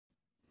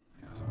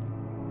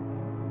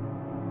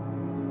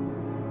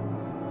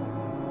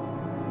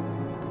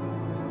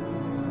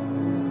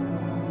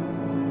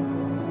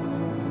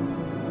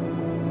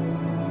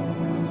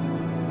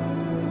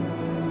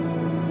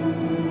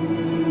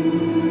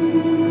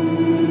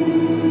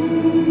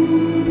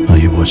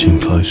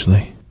watching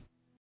closely?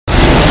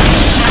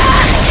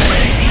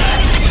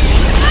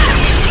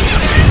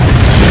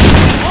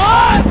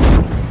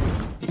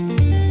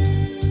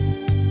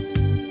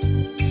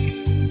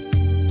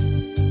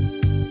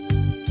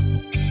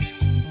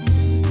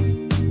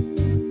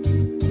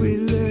 We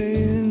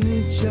lay in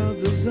each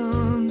other's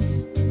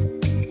arms,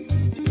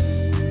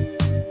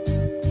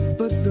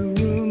 but the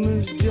room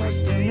is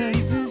just an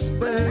empty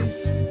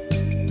space.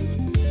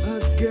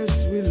 I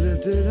guess we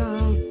lived it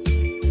out.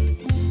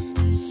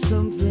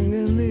 Something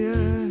in the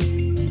air.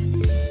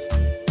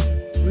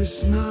 We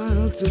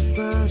smile too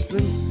fast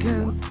and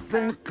can't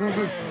think of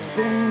a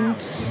thing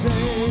to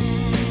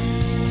say.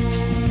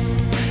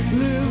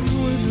 Live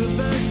with the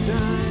best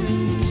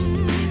times,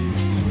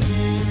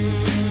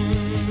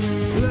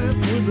 left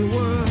with the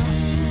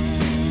worst.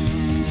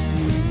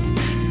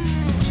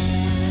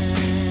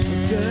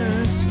 I've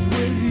danced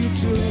with you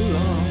too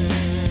long.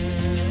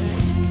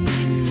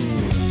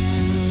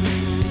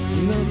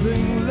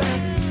 Nothing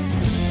left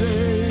to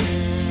say.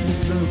 There's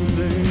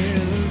something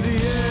in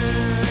the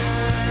air,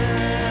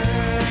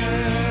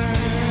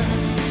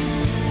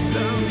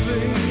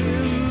 something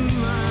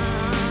in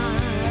my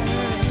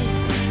head.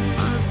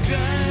 I've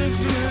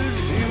danced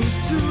with you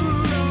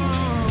too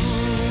long.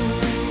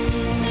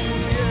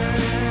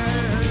 Yeah,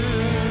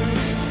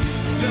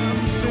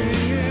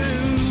 something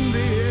in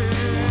the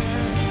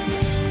air,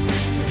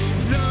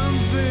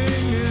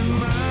 something in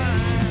my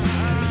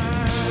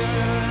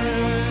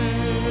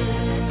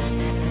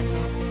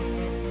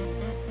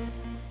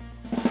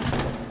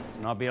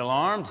Do not be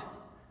alarmed.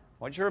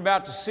 What you're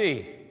about to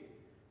see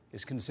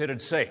is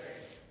considered safe.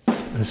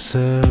 A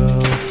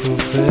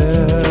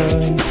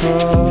self-fulfilling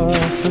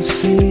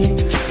prophecy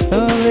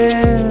of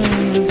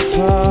endless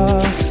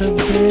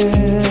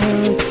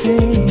possibility.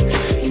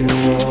 You're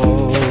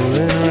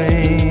rolling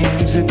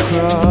rings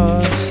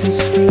across the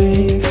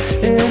screen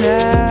in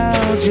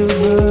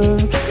algebra,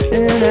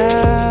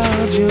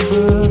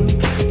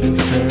 the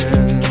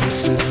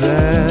fences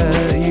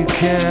that you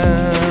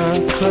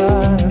can't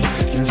climb,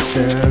 the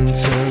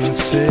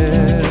sentences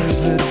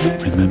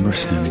that Remember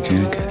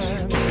Eptesicus?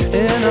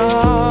 and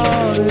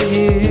all that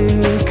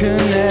you can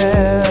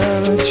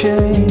never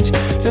change.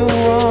 The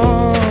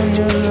one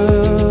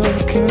you're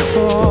looking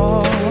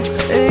for,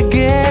 it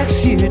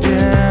gets you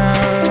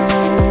down.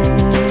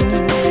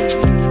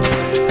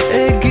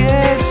 It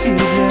gets you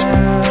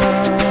down.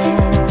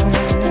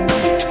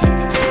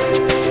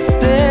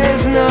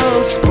 There's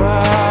no spark,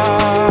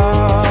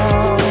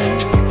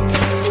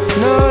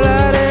 no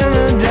light in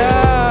the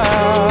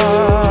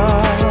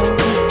dark.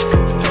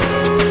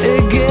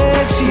 It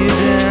gets you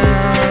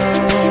down.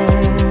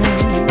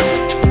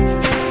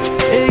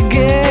 It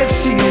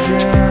gets you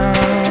down.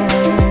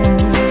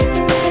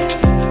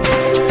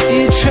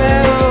 You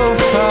travel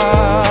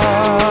far.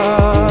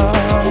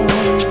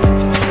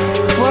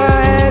 What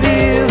have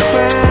you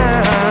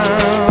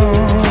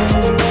found?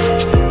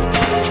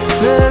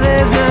 That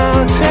there's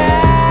no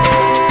time.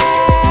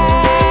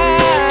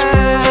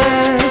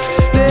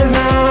 There's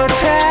no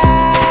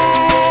time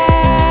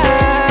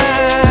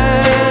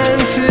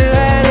to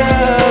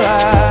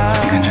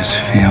analyze. You can just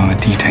feel the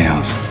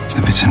details,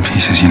 the bits and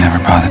pieces you never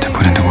bothered to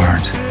put into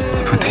words.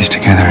 You put these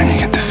together and you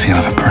get the feel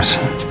of a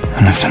person.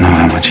 Enough to know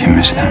how much you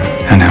miss them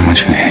and how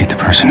much you hate the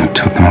person who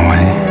took them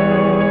away.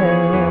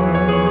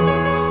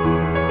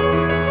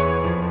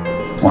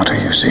 What are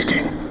you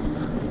seeking?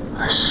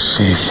 I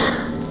seek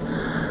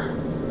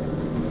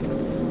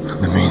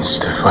the means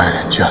to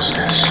fight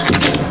injustice,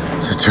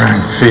 to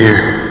turn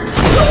fear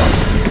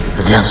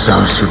against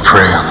those who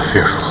prey on the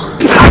fearful.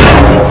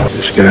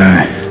 This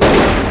guy,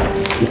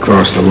 he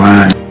crossed the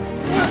line.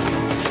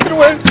 Get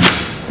away!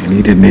 And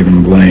he didn't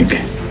even blink.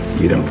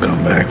 You don't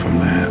come back from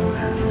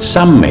that.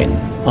 Some men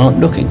aren't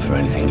looking for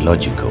anything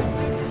logical.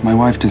 My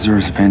wife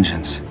deserves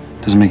vengeance.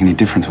 Doesn't make any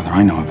difference whether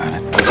I know about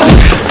it.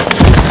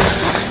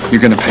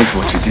 You're gonna pay for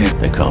what you did.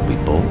 They can't be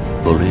bought,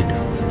 bullied,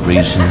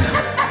 reasoned,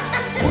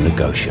 or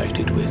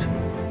negotiated with.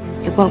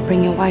 It won't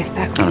bring your wife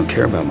back. I don't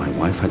care about my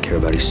wife, I care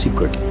about his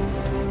secret.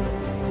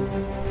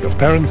 Your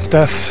parents'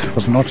 death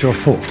was not your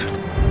fault.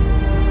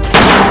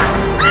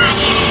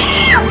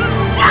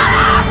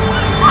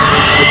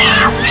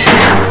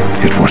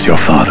 It was your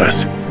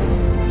father's.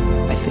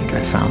 I think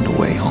I found a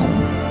way home.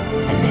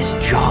 And this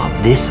job,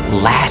 this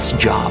last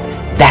job,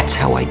 that's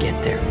how I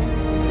get there.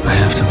 I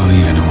have to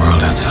believe in a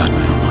world outside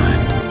my own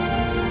mind.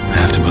 I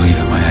have to believe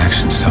that my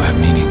actions still have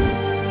meaning,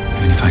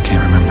 even if I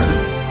can't remember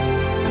them.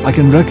 I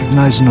can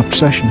recognize an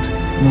obsession.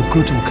 No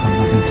good will come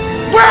of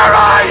it. Where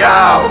are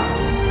you?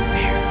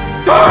 Here.